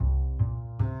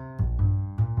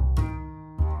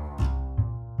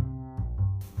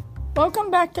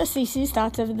Welcome back to Cece's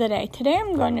Thoughts of the Day. Today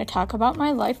I'm going to talk about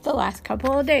my life the last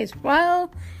couple of days. Well,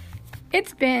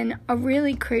 it's been a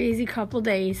really crazy couple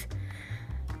days.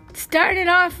 Started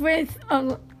off with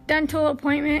a dental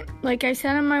appointment. Like I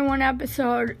said in my one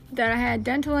episode that I had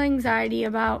dental anxiety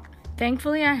about.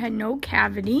 Thankfully I had no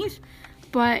cavities,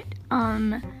 but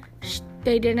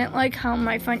they didn't like how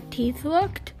my front teeth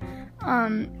looked.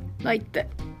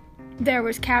 There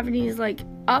was cavities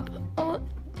up,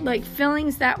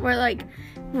 fillings that were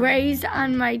raised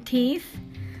on my teeth.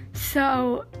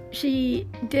 So she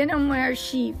did them where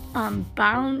she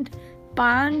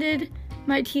bonded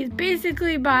my teeth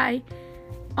basically by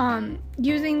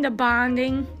using the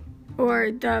bonding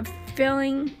or the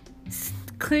filling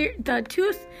the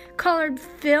tooth colored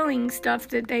filling stuff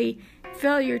that they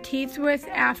fill your teeth with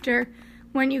after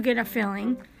when you get a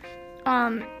filling.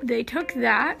 They took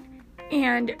that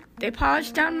and they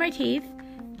polished down my teeth,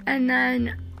 and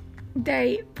then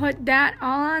they put that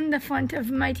all on the front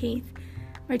of my teeth.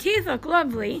 My teeth look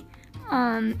lovely.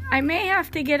 I may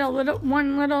have to get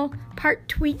one little part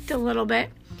tweaked a little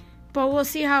bit, but we'll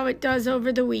see how it does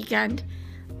over the weekend.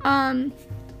 And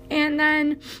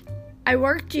then I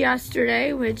worked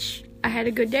yesterday, which I had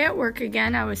a good day at work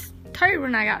again. I was tired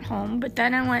when I got home, but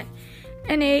then I went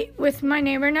and ate with my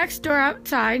neighbor next door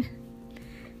outside.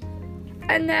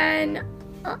 And then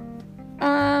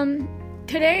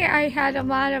today I had a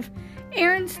lot of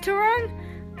errands to run.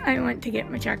 I went to get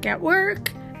my check at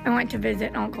work. I went to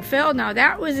visit Uncle Phil. Now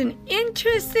that was an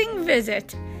interesting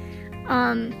visit.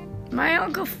 My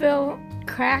Uncle Phil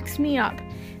cracks me up.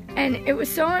 And it was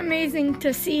so amazing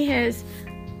to see his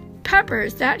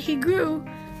peppers that he grew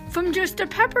from just a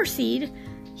pepper seed.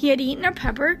 He had eaten a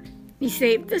pepper, he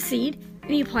saved the seed,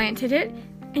 and he planted it,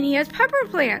 and he has pepper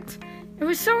plants. It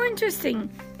was so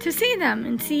interesting to see them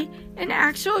and see an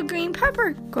actual green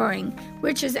pepper growing,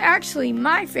 which is actually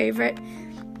my favorite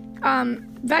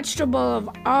vegetable of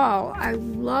all. I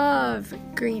love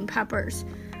green peppers.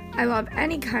 I love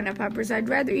any kind of peppers. I'd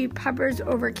rather eat peppers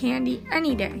over candy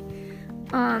any day.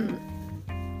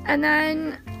 And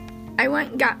then I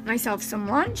went and got myself some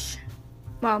lunch.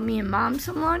 Well, me and Mom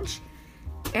some lunch.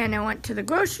 And I went to the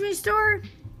grocery store.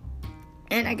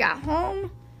 And I got home.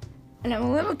 And I'm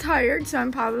a little tired, so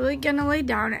I'm probably going to lay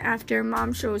down after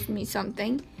Mom shows me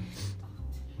something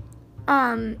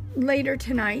later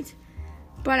tonight.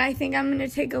 But I think I'm going to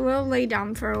take a little lay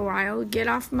down for a while, get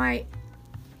off my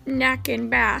neck and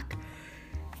back.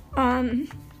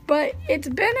 But it's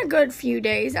been a good few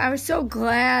days. I was so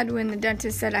glad when the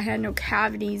dentist said I had no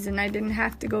cavities and I didn't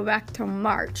have to go back till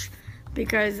March,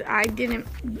 because I didn't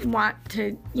want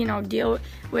to, deal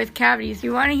with cavities.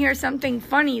 You want to hear something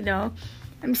funny, though?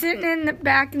 I'm sitting in the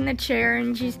back in the chair,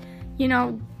 and she's,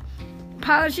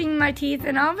 polishing my teeth,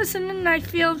 and all of a sudden I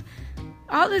feel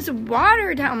all this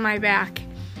water down my back.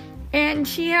 And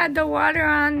she had the water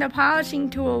on the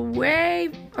polishing tool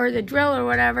or the drill or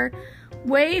whatever,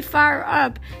 way far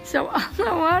up. So all the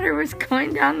water was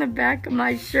going down the back of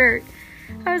my shirt.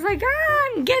 I was like,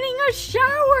 I'm getting a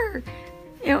shower.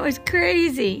 It was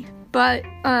crazy. But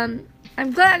I'm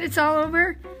glad it's all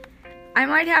over. I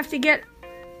might have to get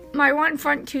my one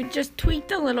front tooth just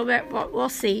tweaked a little bit, but we'll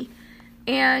see.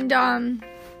 And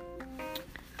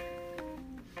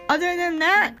other than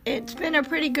that, it's been a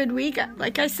pretty good week.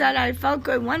 Like I said, I felt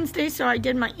good Wednesday, so I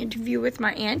did my interview with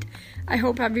my aunt. I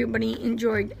hope everybody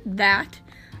enjoyed that.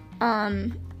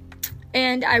 And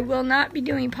I will not be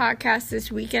doing podcasts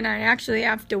this weekend. I actually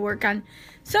have to work on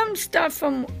some stuff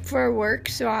for work,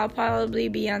 so I'll probably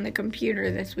be on the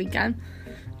computer this weekend.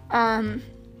 And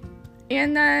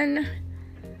then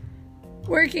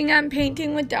working on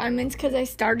painting with diamonds, because I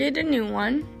started a new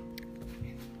one.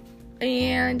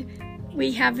 And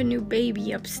we have a new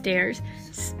baby upstairs.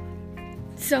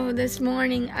 So this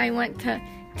morning I went to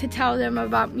tell them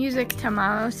about music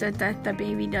tomorrow so that the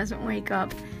baby doesn't wake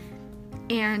up.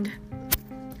 And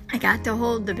I got to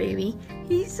hold the baby.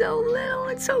 He's so little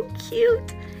and so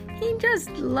cute. He just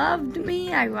loved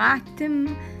me. I rocked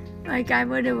him like I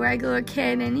would a regular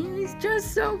kid, and he was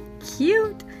just so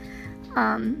cute.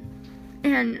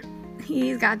 And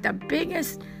he's got the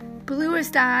biggest,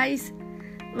 bluest eyes,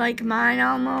 like mine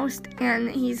almost, and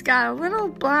he's got a little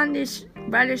blondish,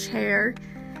 reddish hair,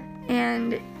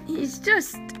 and he's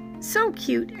just so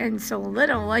cute and so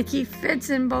little, like he fits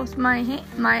in both my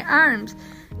arms,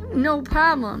 no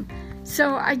problem.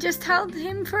 So I just held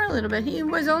him for a little bit. He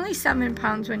was only 7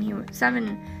 pounds when he was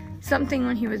 7-something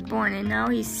when he was born, and now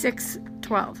he's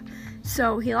 6'12".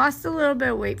 So he lost a little bit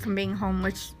of weight from being home,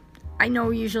 which I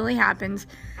know usually happens.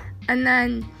 And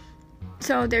then,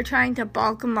 so they're trying to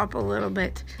bulk him up a little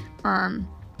bit.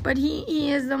 but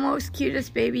he is the most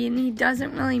cutest baby, and he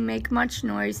doesn't really make much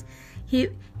noise. He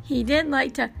did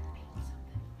like to...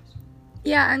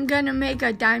 Yeah, I'm going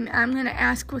to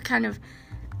ask what kind of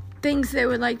things they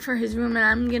would like for his room, and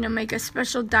I'm going to make a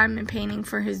special diamond painting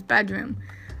for his bedroom.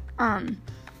 And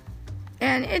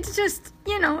it's just,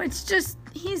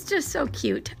 he's just so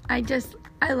cute. I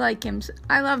like him.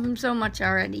 I love him so much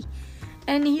already.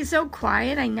 And he's so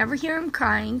quiet. I never hear him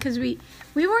crying because we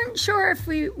weren't sure if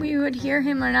we would hear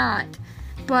him or not.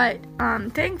 But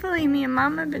thankfully, me and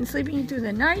Mom have been sleeping through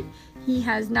the night. He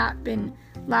has not been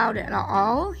loud at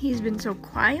all. He's been so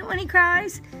quiet when he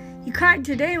cries. He cried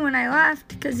today when I left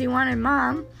because he wanted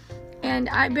Mom, and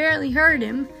I barely heard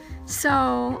him.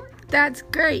 So that's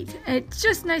great. It's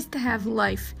just nice to have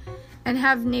life and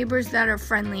have neighbors that are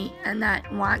friendly and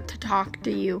that want to talk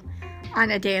to you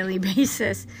on a daily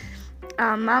basis.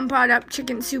 Mom brought up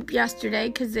chicken soup yesterday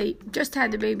because they just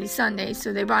had the baby Sunday,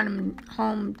 so they brought him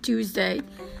home Tuesday.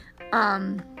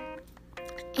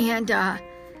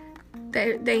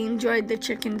 They enjoyed the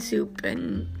chicken soup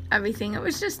and everything. It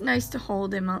was just nice to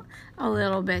hold him a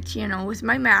little bit, with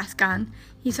my mask on.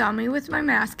 He saw me with my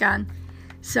mask on.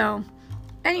 So,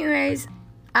 anyways,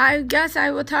 I guess I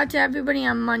will talk to everybody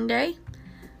on Monday.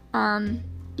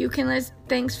 You can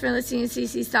thanks for listening to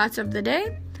Cece's Thoughts of the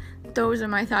Day. Those are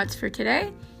my thoughts for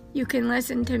today. You can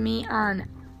listen to me on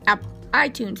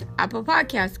iTunes, Apple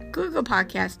Podcasts, Google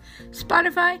Podcasts,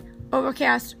 Spotify,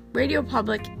 Overcast, Radio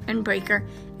Public, and Breaker.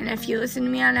 And if you listen to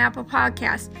me on Apple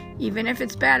Podcasts, even if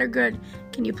it's bad or good,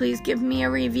 can you please give me a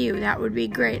review? That would be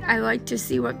great. I like to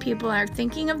see what people are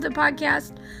thinking of the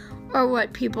podcast or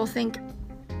what people think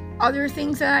other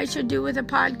things that I should do with a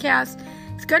podcast.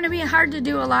 It's going to be hard to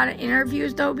do a lot of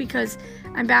interviews, though, because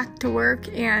I'm back to work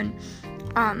and,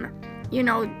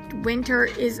 winter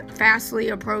is fastly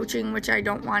approaching, which I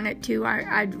don't want it to.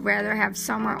 I'd rather have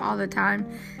summer all the time.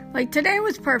 Like today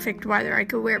was perfect weather. I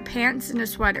could wear pants and a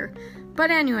sweater.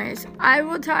 But anyways, I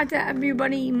will talk to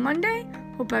everybody Monday.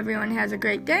 Hope everyone has a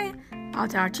great day. I'll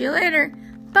talk to you later.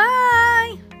 Bye!